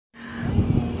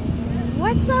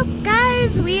What's up,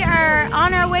 guys? We are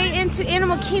on our way into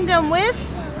Animal Kingdom with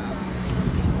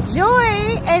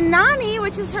Joy and Nani,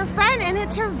 which is her friend, and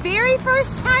it's her very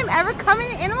first time ever coming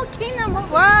to Animal Kingdom.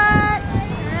 What?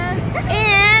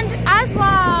 And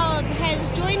Oswald has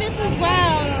joined us as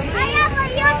well. I have a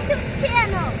YouTube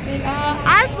channel.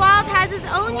 Oswald has his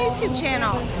own YouTube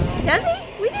channel. Does he?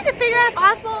 We need to figure out if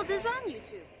Oswald is on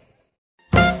YouTube.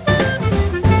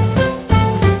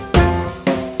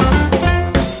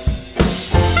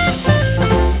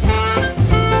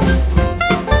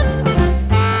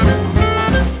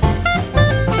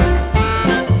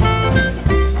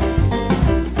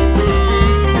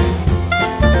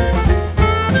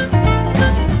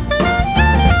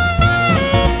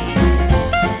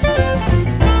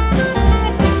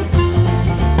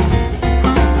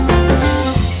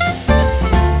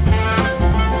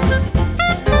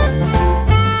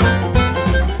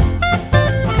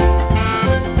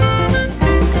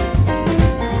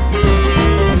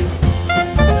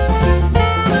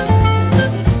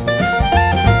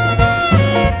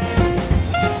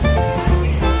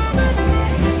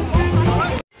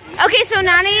 Okay, so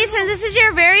Nani, since this is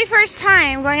your very first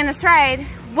time going on this ride,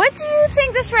 what do you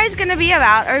think this ride's going to be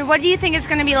about, or what do you think it's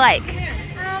going to be like?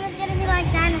 It's going to be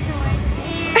like dinosaurs,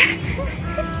 and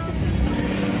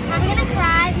I'm going to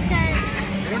cry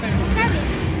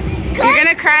because You're going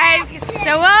to cry?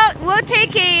 So we'll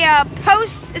take a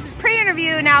this is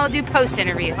pre-interview, now we'll do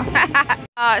post-interview.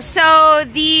 So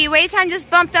the wait time just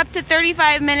bumped up to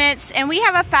 35 minutes, and we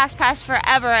have a fast pass for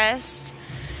Everest.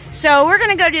 So we're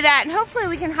gonna go do that, and hopefully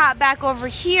we can hop back over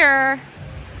here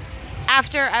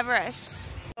after Everest.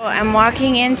 So I'm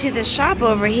walking into the shop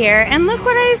over here, and look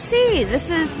what I see. This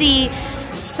is the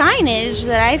signage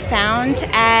that I found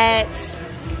at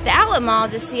the outlet mall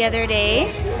just the other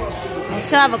day. I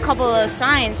still have a couple of those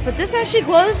signs, but this actually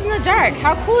glows in the dark.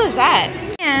 How cool is that?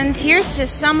 And here's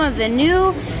just some of the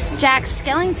new Jack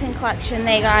Skellington collection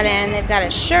they got in. They've got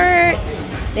a shirt,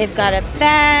 they've got a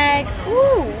bag.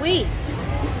 Ooh, wait.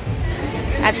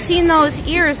 I've seen those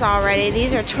ears already.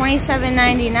 These are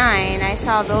 $27.99. I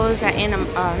saw those at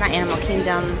not Animal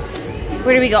Kingdom.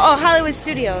 Where do we go? Oh, Hollywood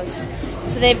Studios.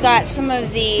 So they've got some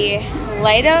of the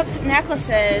light up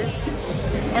necklaces.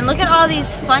 And look at all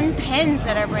these fun pins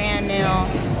that are brand new.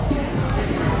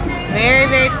 Very,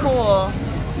 very cool.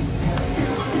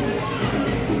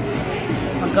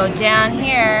 I'll go down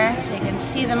here so you can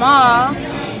see them all.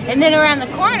 And then around the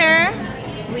corner,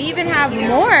 we even have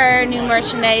more new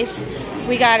merchandise.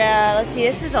 We got a, let's see,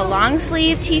 this is a long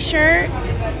sleeve t-shirt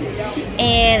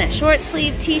and a short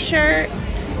sleeve t-shirt.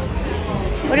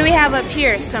 What do we have up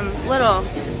here? Some little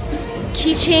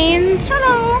keychains.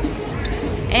 Hello.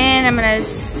 And I'm gonna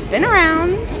spin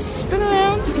around,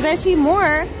 because I see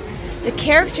more. The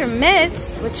character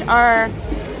mitts, which are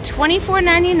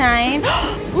 $24.99.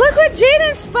 Look what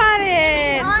Jaden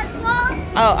spotted. Oswald?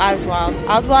 Oh, Oswald.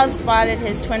 Oswald spotted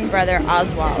his twin brother,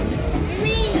 Oswald.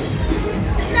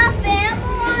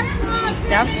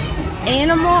 Stuffed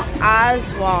animal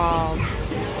Oswald.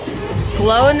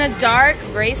 Glow in the dark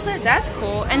bracelet, that's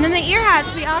cool. And then the ear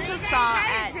hats we also saw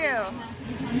at too.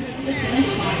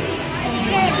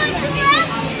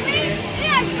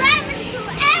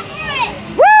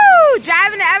 Woo!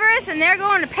 Driving to Everest, and they're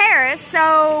going to Paris.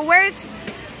 So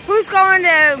who's going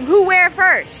to where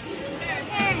first?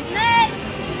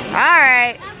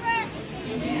 Alright.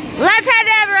 Let's head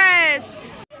to Everest!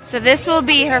 So this will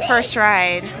be her first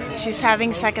ride. She's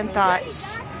having second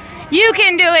thoughts. You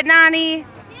can do it, Nani.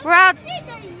 We're out.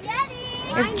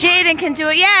 If Jaden can do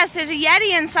it, yes, there's a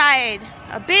Yeti inside.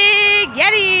 A big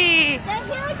Yeti.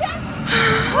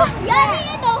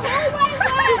 Yeti in the whole way.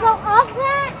 You go up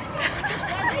that?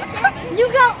 You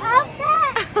go up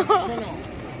that?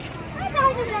 I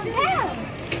thought it was down.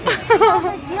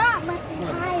 The drop must be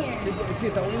higher.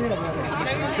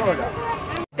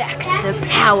 Back to the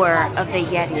power of the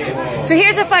Yeti. So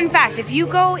here's a fun fact. If you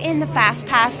go in the fast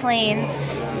pass lane,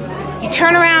 you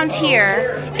turn around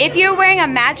here. If you're wearing a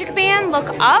magic band, look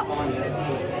up.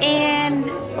 And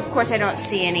of course I don't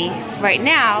see any right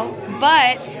now,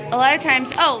 but a lot of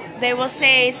times, oh, they will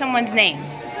say someone's name.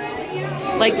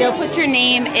 Like they'll put your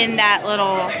name in that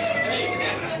little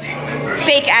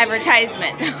fake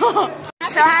advertisement.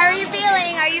 So how are you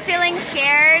feeling? Are you feeling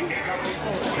scared?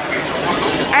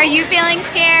 Are you feeling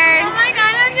scared? Oh my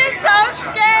god, I'm just so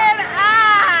scared.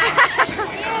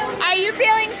 Are you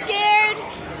feeling scared?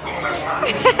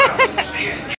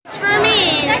 For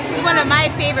me, this is one of my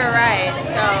favorite rides,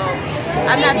 so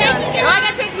I'm not feeling scared. Oh, I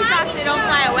gotta take these off so they don't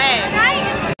fly away.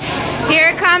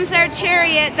 Here comes our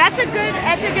chariot. That's a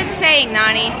good saying,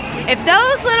 Nani. If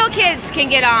those little kids can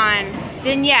get on,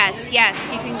 then yes,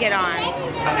 you can get on.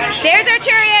 There's our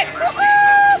chariot.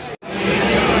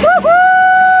 Woo-hoo!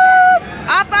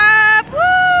 Off,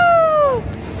 woo!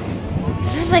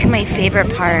 This is like my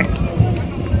favorite part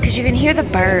because you can hear the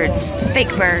birds, the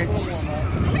fake birds.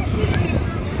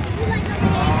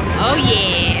 Oh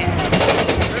yeah.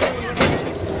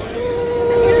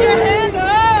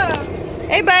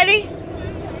 Hey, buddy.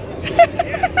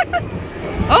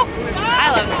 Oh,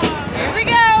 I love it. Here we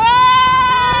go.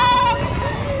 Oh!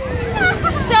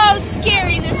 So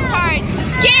scary, this part. The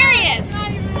scariest.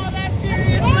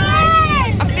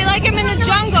 I feel like I'm in the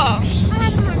jungle.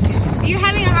 Are you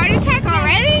having a heart attack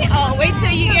already? Oh, wait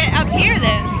till you get up here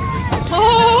then.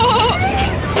 Oh!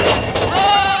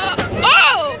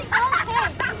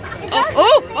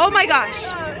 Oh my gosh.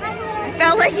 I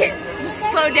felt like it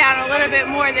slowed down a little bit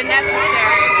more than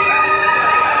necessary.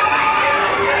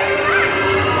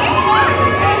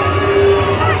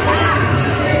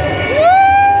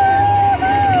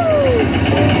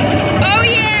 Oh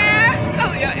yeah!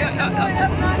 Oh yeah.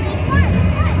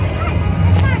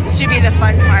 This should be the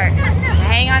fun part.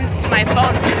 Hang on to my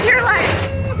phone. It's your life.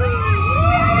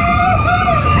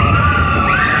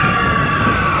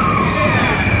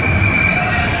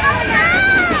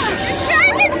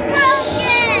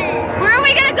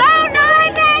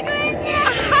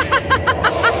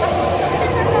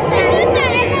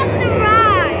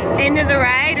 Into the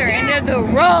ride or into the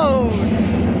road?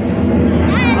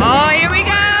 Oh, here we go!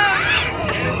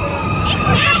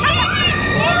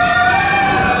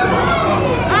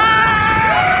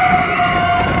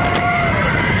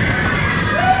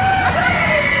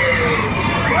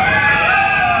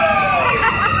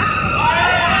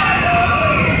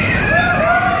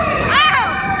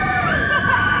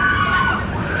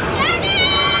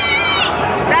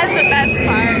 That's the best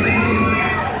part.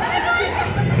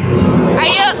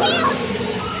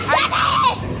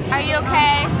 Are you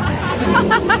okay?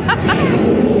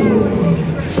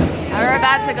 We're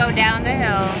about to go down the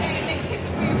hill.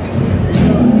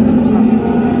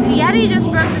 The Yeti just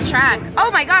broke the track. Oh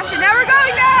my gosh, and now we're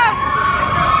going down!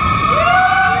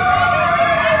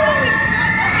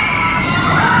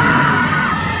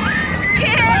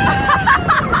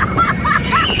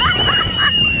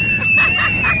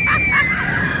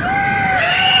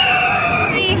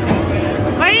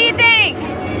 What do you think?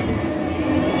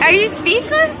 Are you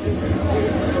speechless?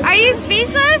 Are you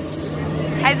speechless?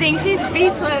 I think she's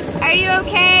speechless. Are you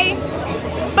okay?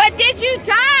 But did you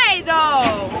die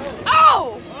though?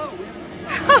 Oh!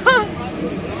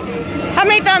 How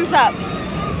many thumbs up?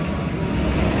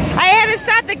 I had to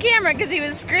stop the camera because he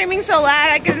was screaming so loud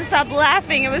I couldn't stop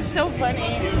laughing. It was so funny.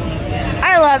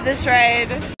 I love this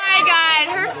ride. Oh my god,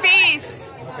 her face.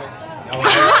 Oh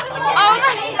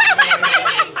my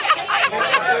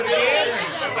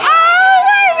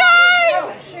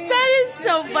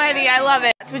so funny. I love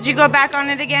it. Would you go back on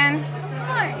it again? Of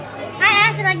course. I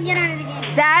asked if I can get on it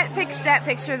again. That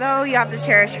picture though, you have to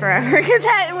cherish forever because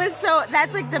that was so.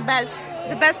 That's like the best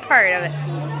part of it.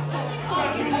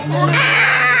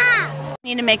 I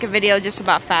need to make a video just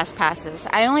about fast passes.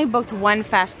 I only booked one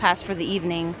fast pass for the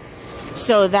evening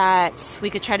so that we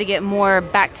could try to get more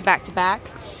back to back to back.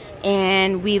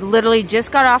 And we literally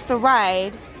just got off the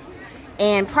ride,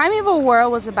 and Primeval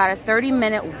World was about a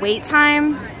 30-minute wait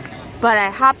time. But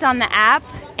I hopped on the app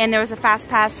and there was a fast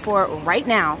pass for right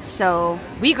now. So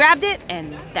we grabbed it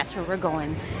and that's where we're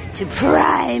going. To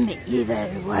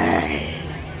Primeval World.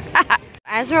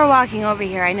 As we're walking over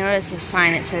here, I noticed a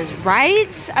sign that says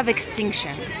Rides of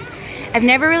Extinction. I've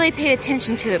never really paid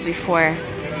attention to it before.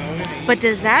 But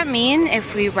does that mean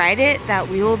if we ride it that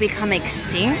we will become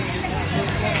extinct?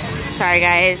 Sorry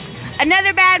guys.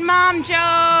 Another bad mom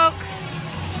joke.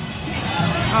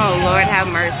 Oh Lord have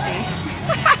mercy.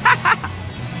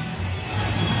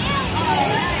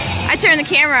 I turned the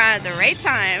camera on at the right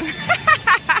time.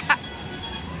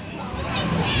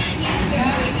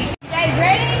 You guys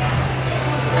ready?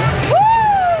 Woo!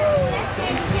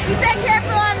 We said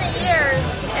careful on the ears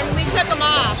and we took them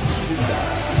off.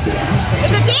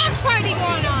 There's a dance party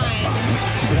going on.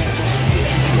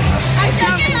 I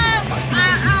took it up. I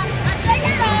took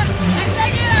it up. I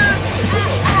took it up.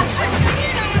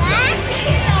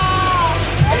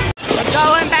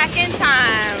 Going back in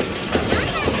time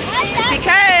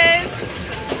because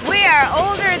we are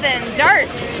older than dirt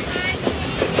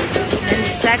and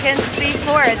seconds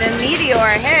before the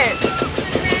meteor hits.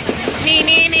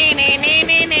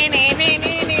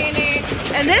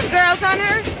 And this girl's on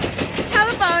her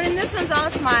telephone and this one's all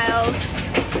smiles.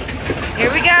 Here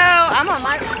we go. I'm on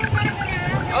my...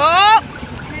 Oh!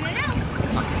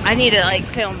 I need to like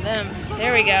film them.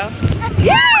 There we go.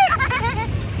 Yeah!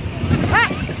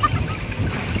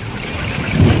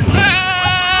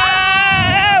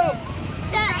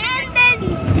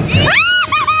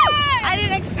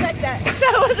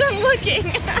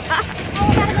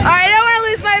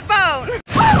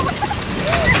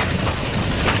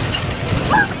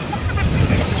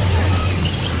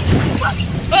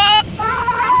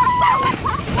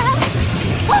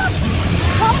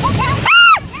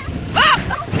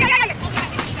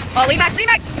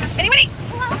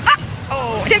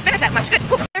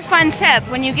 fun tip,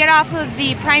 when you get off of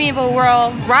the Primeval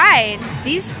Whirl ride,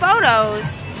 these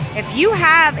photos, if you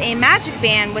have a Magic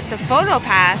Band with the photo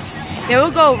pass, they will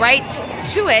go right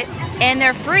to it and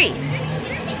they're free.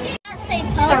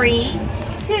 3,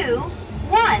 2,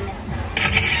 1.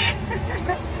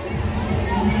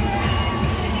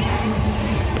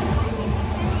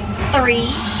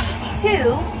 Three,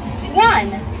 2, 1.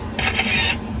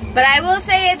 But I will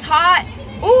say it's hot.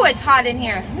 Ooh, it's hot in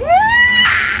here.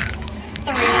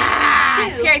 3,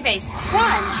 2, scary face. 1.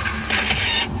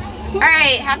 All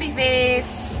right, happy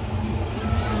face.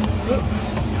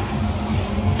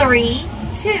 3,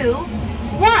 2,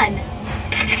 1.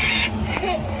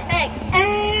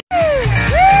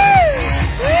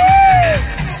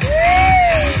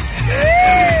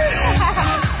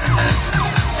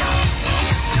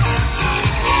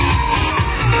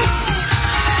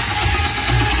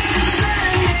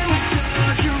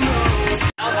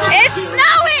 It's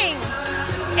snowing!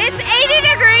 It's 80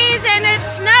 degrees and it's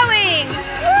snowing!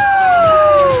 Woo!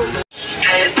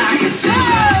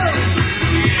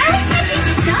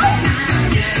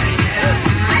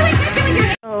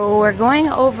 So we're going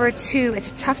over to,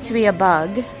 it's tough to be a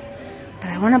bug, but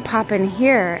I want to pop in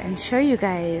here and show you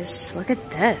guys, look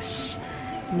at this.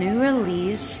 New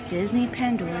release Disney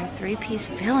Pandora 3-piece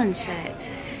villain set.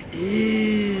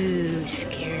 Ooh,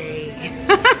 scary.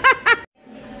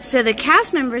 So the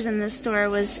cast members in this store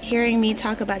was hearing me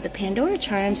talk about the Pandora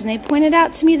charms, and they pointed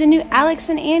out to me the new Alex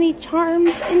and Annie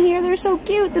charms in here. They're so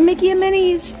cute, the Mickey and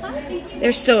Minnies.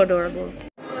 They're so adorable.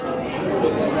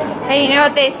 Hey, you know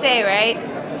what they say, right?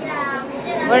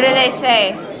 Yeah. What do they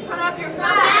say? Turn off your phone.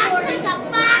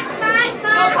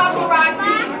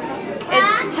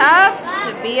 It's tough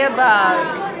to be a bug.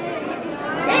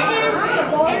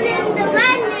 And then the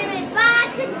line is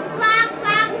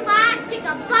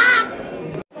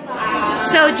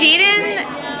So Jaden,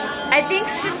 I think,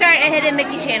 should start a Hidden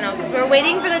Mickey channel because we're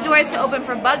waiting for the doors to open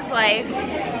for Bugs Life.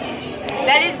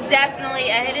 That is definitely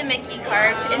a Hidden Mickey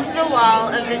carved into the wall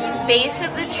of the base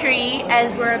of the tree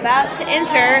as we're about to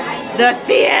enter the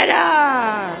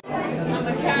theater.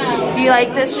 Do you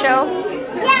like this show?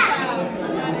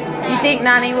 Yeah. You think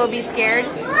Nani will be scared?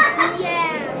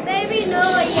 Yeah. Maybe no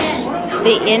yet.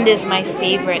 The end is my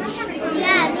favorite.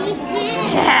 Yeah, me too.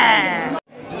 Yeah.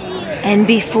 And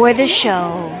before the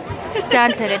show,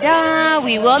 dun, da, da, da,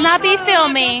 we will not be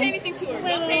filming.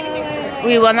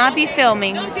 We will not be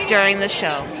filming during the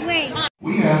show. Wait.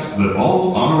 We ask that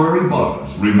all honorary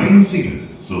bugs remain seated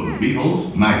so the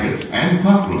beetles, maggots, and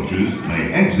cockroaches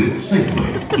may exit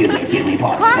safely. Give me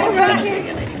one.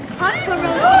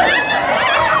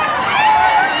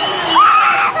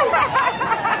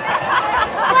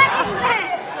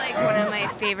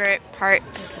 Favorite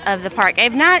parts of the park.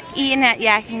 I've not eaten at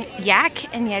Yak and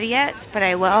Yeti yet, but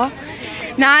I will.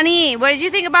 Nani, what did you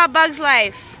think about Bugs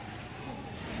Life?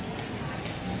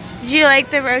 Did you like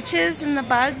the roaches and the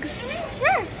bugs?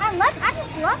 Sure, I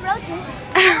just love roaches.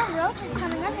 I love roaches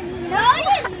coming up and eating. No, I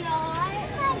didn't know.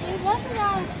 It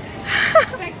wasn't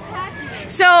spectacular.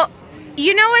 So,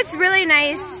 you know what's really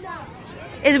nice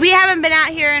is we haven't been out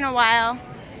here in a while,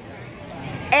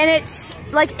 and it's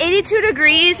like 82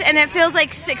 degrees and it feels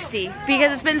like 60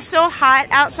 because it's been so hot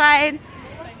outside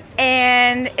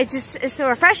and it just is so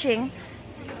refreshing.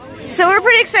 So we're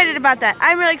pretty excited about that.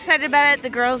 I'm really excited about it. The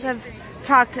girls have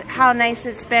talked how nice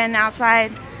it's been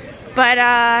outside. But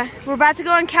we're about to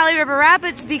go on Cali River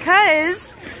Rapids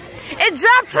because it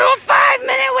dropped to a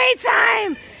 5-minute wait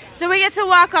time. So we get to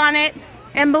walk on it.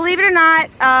 And believe it or not,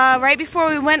 right before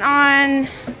we went on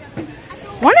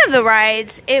one of the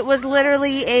rides, it was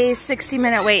literally a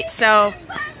 60-minute wait, so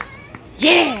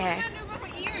yeah.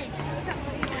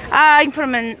 I can put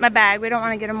them in my bag. We don't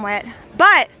want to get them wet.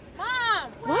 But Mom,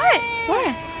 what?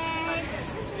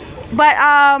 But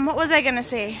what was I gonna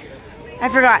say? I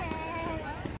forgot.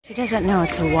 She doesn't know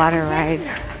it's a water ride.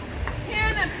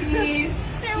 Canopies.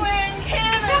 They're wearing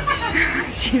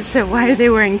canopies. She said, "Why are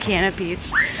they wearing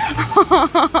canopies?"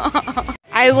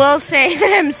 I will say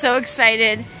that I'm so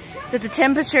excited that the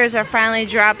temperatures are finally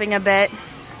dropping a bit,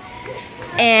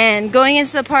 and going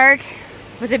into the park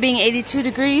with it being 82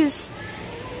 degrees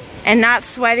and not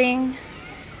sweating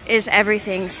is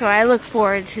everything. So I look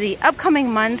forward to the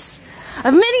upcoming months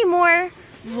of many more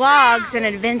vlogs and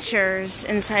adventures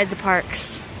inside the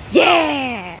parks.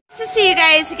 Yeah! Nice to see you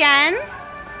guys again.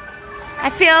 I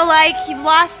feel like you've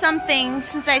lost something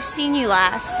since I've seen you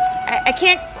last. I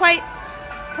can't quite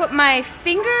put my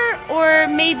finger or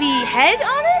maybe head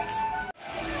on it.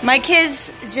 My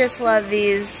kids just love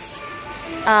these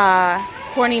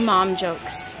corny mom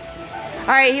jokes.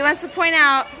 Alright, he wants to point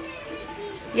out,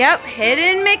 yep,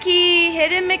 hidden Mickey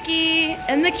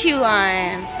in the queue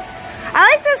line.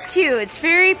 I like this queue. It's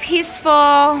very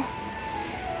peaceful,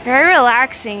 very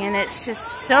relaxing, and it's just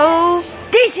so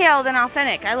detailed and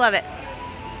authentic. I love it.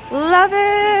 Love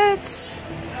it.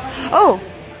 Oh,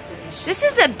 this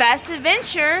is the best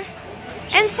adventure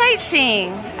and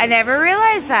sightseeing. I never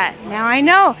realized that. Now I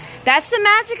know. That's the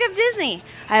magic of Disney.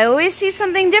 I always see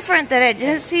something different that I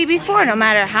didn't see before, no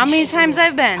matter how many times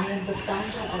I've been.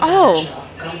 Oh,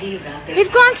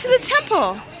 we've gone to the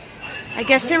temple. I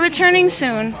guess they're returning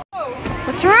soon.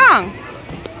 What's wrong?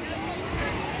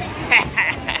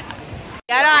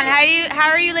 Got on. How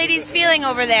are you ladies feeling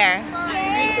over there?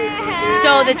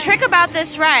 So the trick about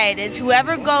this ride is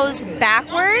whoever goes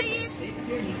backwards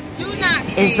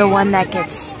is the one that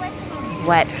gets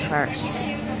wet first.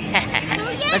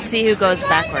 Let's see who goes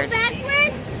backwards.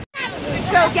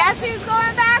 So guess who's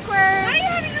going backwards? Why are you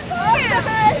having a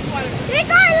focus? They're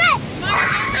going left.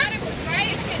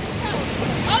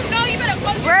 Oh no, you better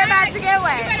close your We're bag. about to get You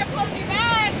wet. better close your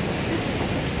bag.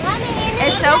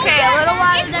 It's okay. A little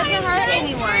water doesn't hurt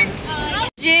anyone.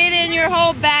 Jaden, your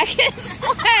whole back is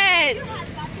wet.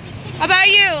 How about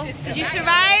you? Did you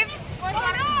survive?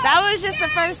 That was just the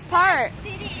first part.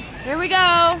 Here we go.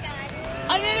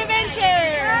 On an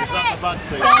adventure. No,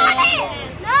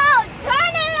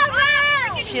 turn it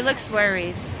around. She looks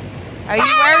worried. Are you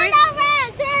worried?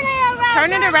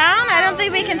 Turn it around? I don't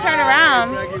think we can turn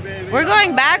around. We're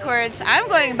going backwards. I'm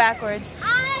going backwards.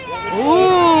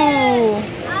 Ooh.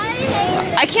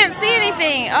 I can't see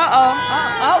anything. Uh-oh.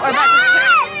 Oh, we're about to turn.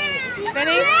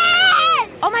 Spinning.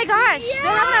 Oh my gosh.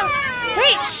 They're having a...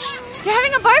 Wait, shh. They're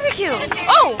having a barbecue.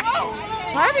 Oh.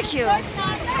 Barbecue.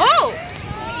 Oh.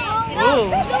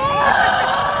 Ooh.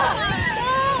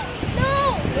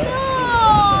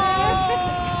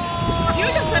 You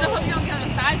just better hope you don't get on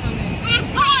the sides on this.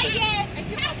 Oh, yes. If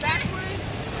you go backwards,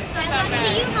 it's not I that want to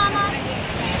see you, bad. Mama.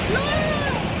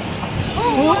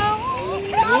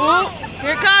 Oh.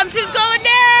 Here it comes. Who's going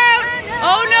down?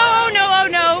 Oh no, oh no, oh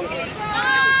no.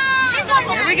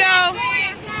 Here we go.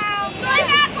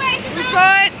 Who's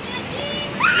going?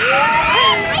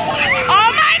 Oh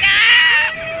my God!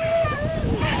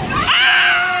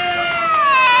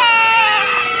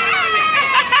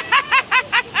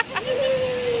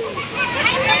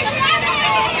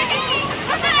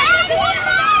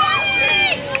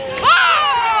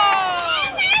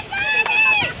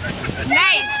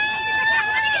 Nice.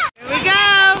 Here we go.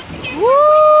 Woo!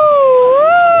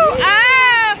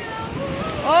 Ah!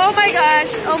 Oh my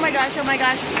gosh! Oh my gosh! Oh my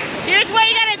gosh! Here's where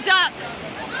you gotta duck.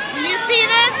 When you see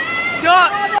this,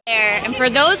 duck. There. And for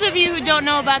those of you who don't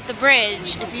know about the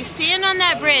bridge, if you stand on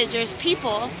that bridge, there's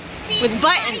people with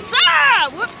buttons. Ah!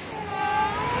 Whoops!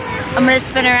 I'm gonna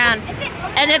spin around.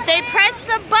 And if they press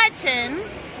the button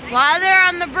while they're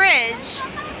on the bridge,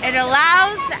 it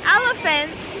allows the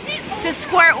elephants to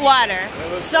squirt water.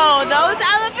 So those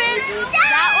elephants,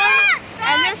 that one,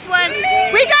 and this one,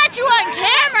 we got you on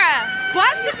camera.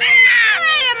 What's the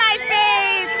right in my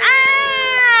face?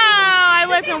 Oh, I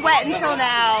wasn't wet until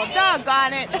now.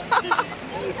 Doggone it.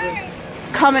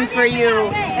 Coming for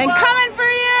you. And coming for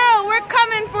you. We're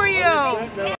coming for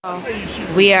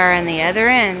you. We are on the other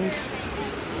end.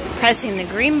 Pressing the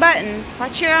green button.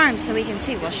 Watch your arms so we can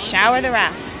see. We'll shower the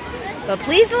rafts. But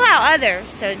please allow others.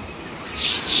 So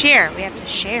share. We have to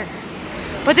share.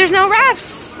 But there's no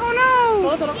rafts. Oh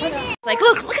no. It's like,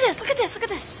 look at this. Look at this. Look at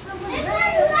this.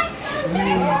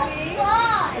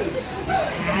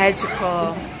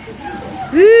 Magical.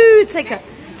 Ooh, it's like a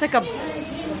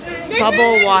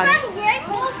bubble water.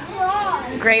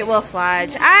 Great Wolf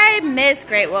Lodge. I miss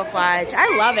Great Wolf Lodge. I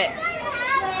love it.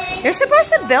 You're supposed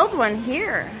to build one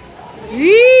here.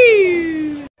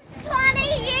 Woo. 20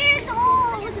 years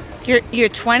old. You're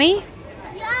 20?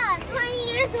 Yeah,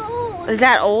 20 years old. Is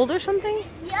that old or something?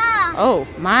 Yeah. Oh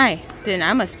my. Then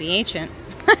I must be ancient.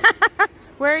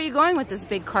 Where are you going with this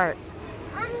big cart?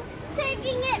 I'm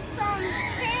taking it from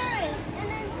Paris. And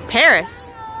then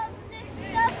Paris? this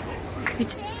stuff to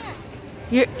dance.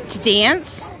 You're to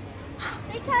dance?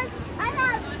 Because I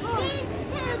have these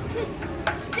two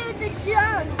to do the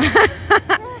jump.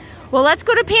 Well, let's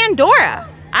go to Pandora.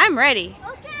 I'm ready.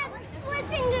 Okay, we're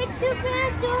switching it to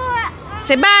Pandora.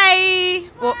 Say bye.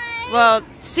 Well,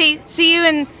 see you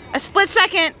in a split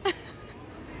second.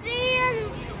 See you in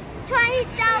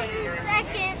 20,000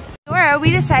 seconds. Pandora,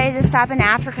 we decided to stop in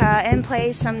Africa and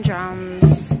play some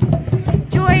drums.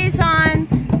 Joy's on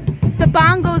the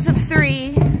bongos of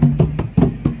 3.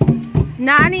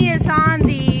 Nani is on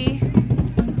the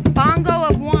bongo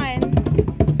of 1.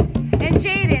 And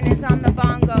Jaden is on the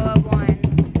bongo of 1.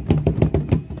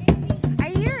 I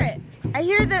hear it. I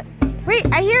hear the... Wait,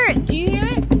 I hear it. Do you hear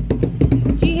it?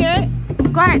 Do you hear it?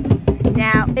 Go ahead.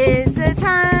 Now is the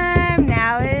time.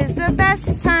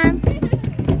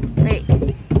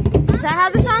 how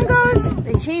the song goes?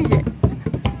 They change it.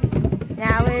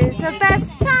 Now is the best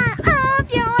time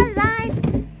of your life.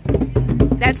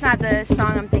 That's not the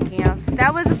song I'm thinking of.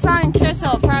 That was a song in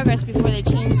Carousel of Progress before they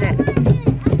changed it.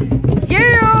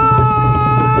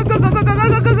 Yeah! Go, go, go, go, go,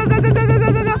 go, go, go, go, go, go,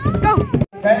 go, go, go, go!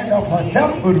 Band of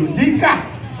Hotel Burundika,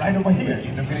 right over here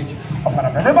in the village of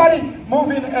Haram. Everybody, move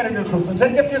in and get closer.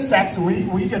 Take a few steps.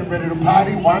 We get ready to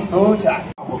party one more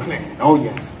time. Oh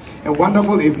yes, a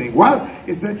wonderful evening. Well,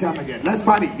 it's that time again. Let's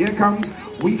party. Here comes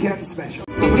Weekend Special.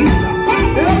 Everybody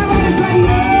say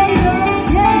yeah,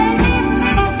 yeah, yeah.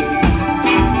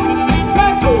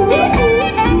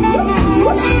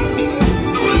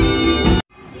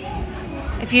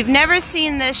 If you've never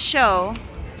seen this show,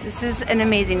 this is an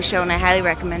amazing show and I highly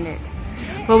recommend it.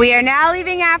 But we are now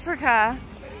leaving Africa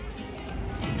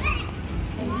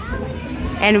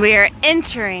and we are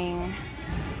entering,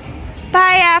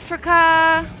 bye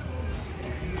Africa,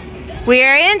 we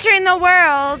are entering the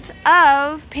world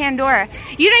of Pandora.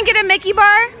 You didn't get a Mickey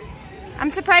bar? I'm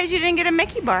surprised you didn't get a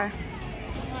Mickey bar.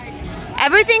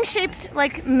 Everything shaped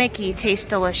like Mickey tastes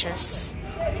delicious.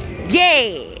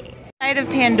 Yay! Inside of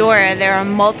Pandora, there are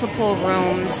multiple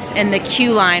rooms in the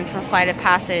queue line for Flight of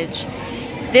Passage.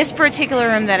 This particular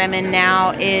room that I'm in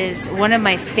now is one of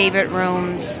my favorite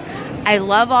rooms. I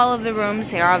love all of the rooms.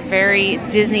 They are very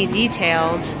Disney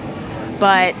detailed.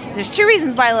 But there's two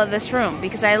reasons why I love this room.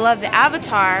 Because I love the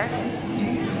Avatar.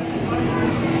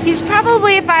 He's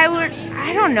probably, if I were,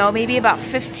 I don't know, maybe about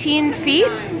 15 feet,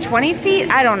 20 feet?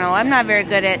 I don't know. I'm not very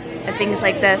good at things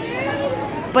like this.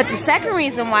 But the second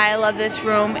reason why I love this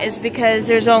room is because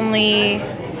there's only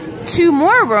 2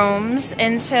 more rooms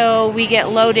until we get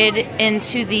loaded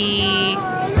into the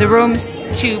rooms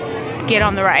to get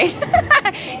on the ride.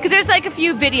 Because there's like a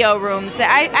few video rooms that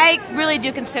I really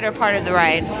do consider part of the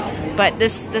ride. But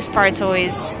this part's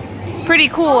always pretty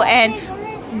cool. And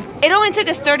it only took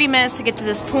us 30 minutes to get to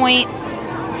this point.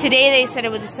 Today they said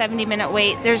it was a 70-minute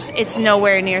wait. It's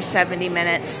nowhere near 70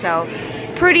 minutes. So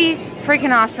pretty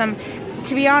freaking awesome.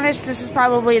 To be honest, this is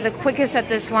probably the quickest that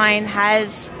this line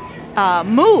has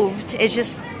moved. It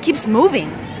just keeps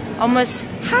moving. Almost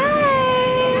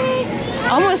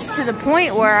to the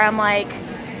point where I'm like,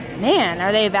 man,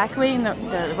 are they evacuating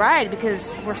the ride?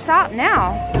 Because we're stopped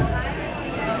now.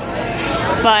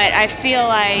 But I feel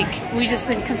like we've just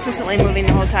been consistently moving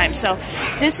the whole time. So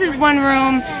this is one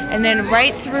room, and then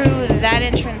right through that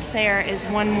entrance there is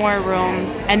one more room,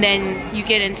 and then you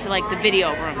get into like the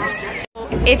video rooms.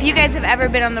 If you guys have ever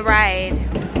been on the ride,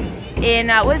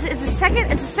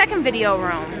 it's a second video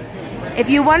room.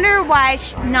 If you wonder why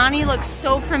Nani looks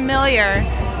so familiar,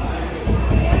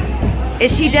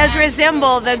 she does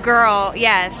resemble the girl.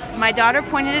 Yes, my daughter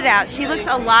pointed it out. She looks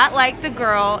a lot like the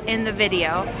girl in the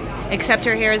video, except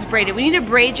her hair is braided. We need to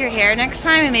braid your hair next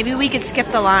time, and maybe we could skip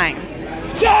the line.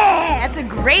 Yeah, that's a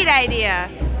great idea.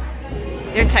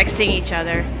 They're texting each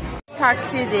other. Talk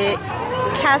to the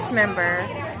cast member.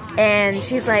 And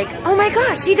she's like, oh my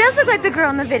gosh, she does look like the girl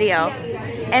in the video.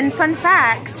 And fun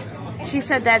fact, she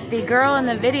said that the girl in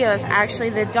the video is actually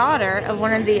the daughter of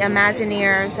one of the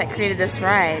Imagineers that created this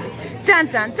ride. Dun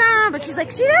dun dun! But she's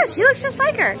like, she does, she looks just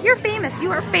like her. You're famous, you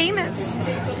are famous. My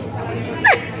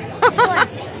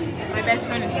best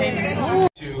friend is famous.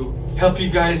 To help you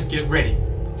guys get ready.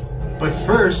 But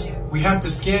first, we have to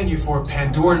scan you for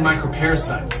Pandoran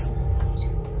microparasites.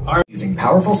 Using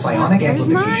powerful psionic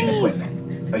amplification equipment.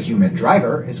 A human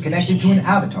driver is connected to an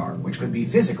avatar, which could be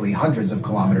physically hundreds of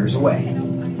kilometers away.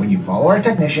 When you follow our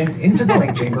technician into the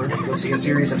link chamber, you'll see a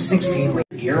series of 16 link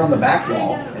gear on the back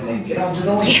wall, and then get onto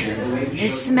the link chamber.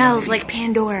 It smells like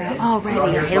Pandora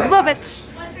already. I love it.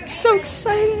 I'm so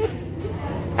excited.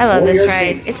 I love this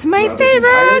ride. It's my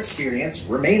favorite. Experience.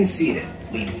 Remain seated.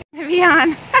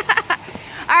 Vivian.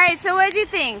 All right, so what did you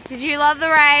think? Did you love the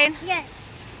ride? Yes.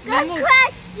 Good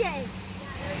question.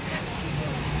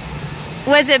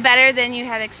 Was it better than you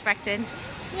had expected?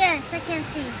 Yes, I can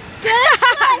see. Good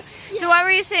question. So what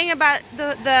were you saying about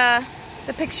the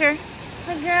picture?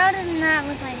 The girl does not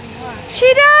look like me.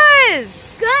 She does.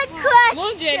 Good question.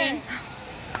 Well, Jenny.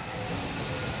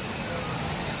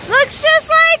 Looks just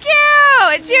like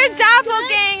you. It's your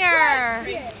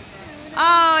doppelganger.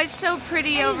 Oh, it's so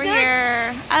pretty over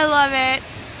here. I love it.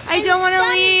 I don't want to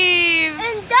leave.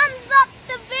 And thumbs up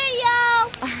the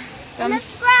video. And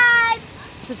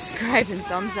Subscribe and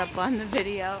thumbs up on the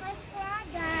video.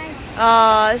 Subscribe, guys.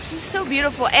 Oh, this is so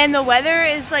beautiful. And the weather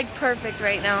is like perfect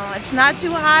right now. It's not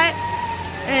too hot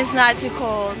and it's not too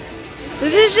cold.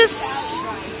 This is just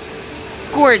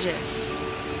gorgeous.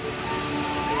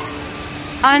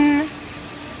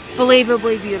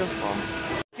 Unbelievably beautiful.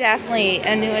 Definitely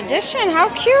a new addition. How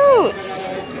cute.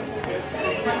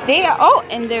 They are, oh,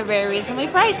 and they're very reasonably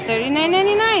priced,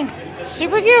 $39.99.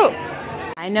 Super cute.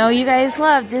 I know you guys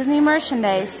love Disney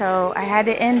merchandise, so I had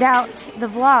to end out the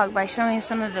vlog by showing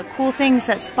some of the cool things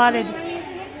that I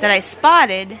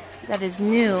spotted that is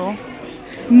newer.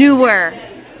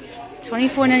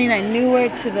 $24.99, newer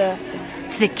to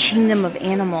the kingdom of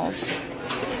animals.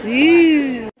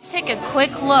 Ooh. Let's take a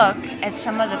quick look at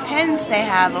some of the pens they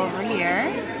have over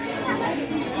here.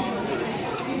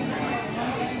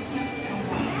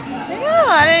 They got a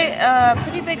lot of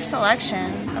pretty big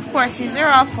selection. Of course, these are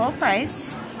all full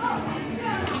price.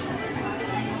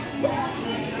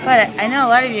 But I know a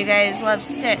lot of you guys love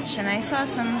Stitch, and I saw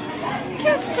some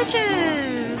cute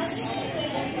Stitches.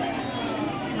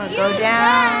 We'll go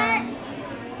down.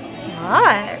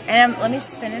 What? And let me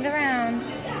spin it around.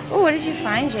 Oh, what did you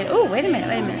find, Jade? Oh, wait a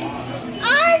minute,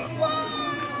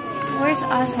 Oswald! Where's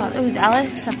Oswald? Oh, I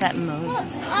like stuff that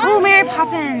moves. Oh, Mary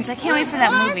Poppins. I can't wait for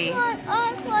that movie.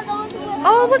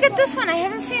 Oh, look at this one. I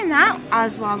haven't seen that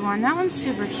Oswald one. That one's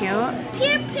super cute.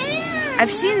 Peter Pan!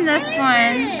 I've seen this one,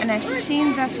 and I've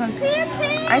seen this one. Peter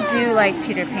Pan! I do like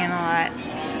Peter Pan a lot.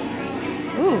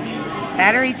 Ooh,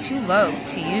 battery too low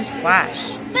to use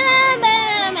flash.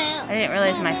 I didn't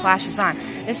realize my flash was on.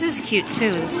 This is cute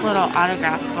too, this little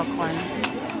autograph book one.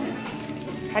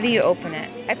 How do you open it?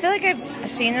 I feel like I've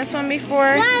seen this one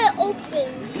before. Not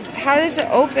open. How does it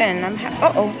open?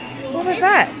 Uh-oh, what was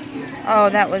that? Oh,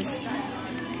 that was,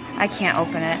 I can't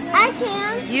open it. I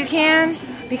can. You can?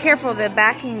 Be careful, the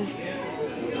backing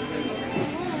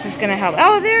is gonna help.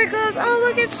 Oh, there it goes. Oh,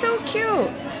 look, it's so cute.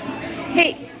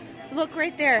 Hey, look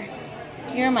right there.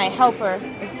 You're my helper.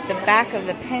 The back of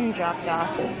the pen dropped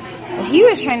off. Well, he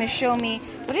was trying to show me,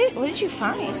 what did you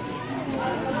find?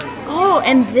 Oh,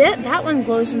 and that one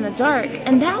glows in the dark,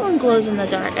 and that one glows in the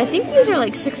dark. I think these are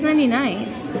like $6.99.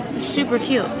 Super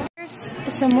cute. Here's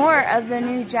some more of the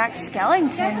new Jack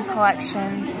Skellington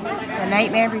collection, the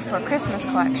Nightmare Before Christmas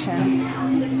collection.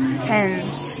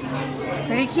 Pens.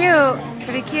 Pretty cute.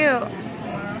 Pretty cute.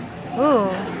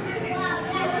 Ooh.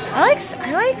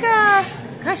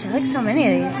 Gosh, I like so many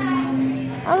of these.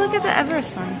 Oh, look at the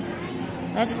Everest one.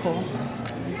 That's cool.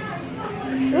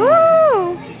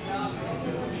 Ooh!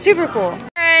 Super cool.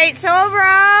 Alright, so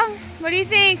overall, what do you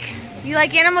think? You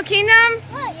like Animal Kingdom?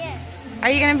 Oh, yeah.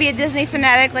 Are you going to be a Disney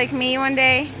fanatic like me one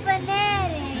day?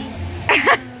 Fanatic.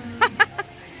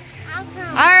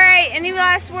 Alright, any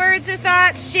last words or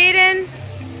thoughts, Jaden?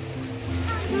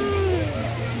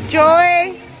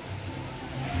 Joy?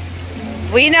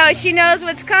 We know she knows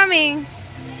what's coming.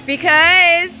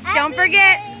 Because, don't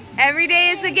forget, every day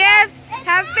is a gift.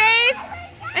 Have faith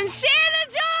and share the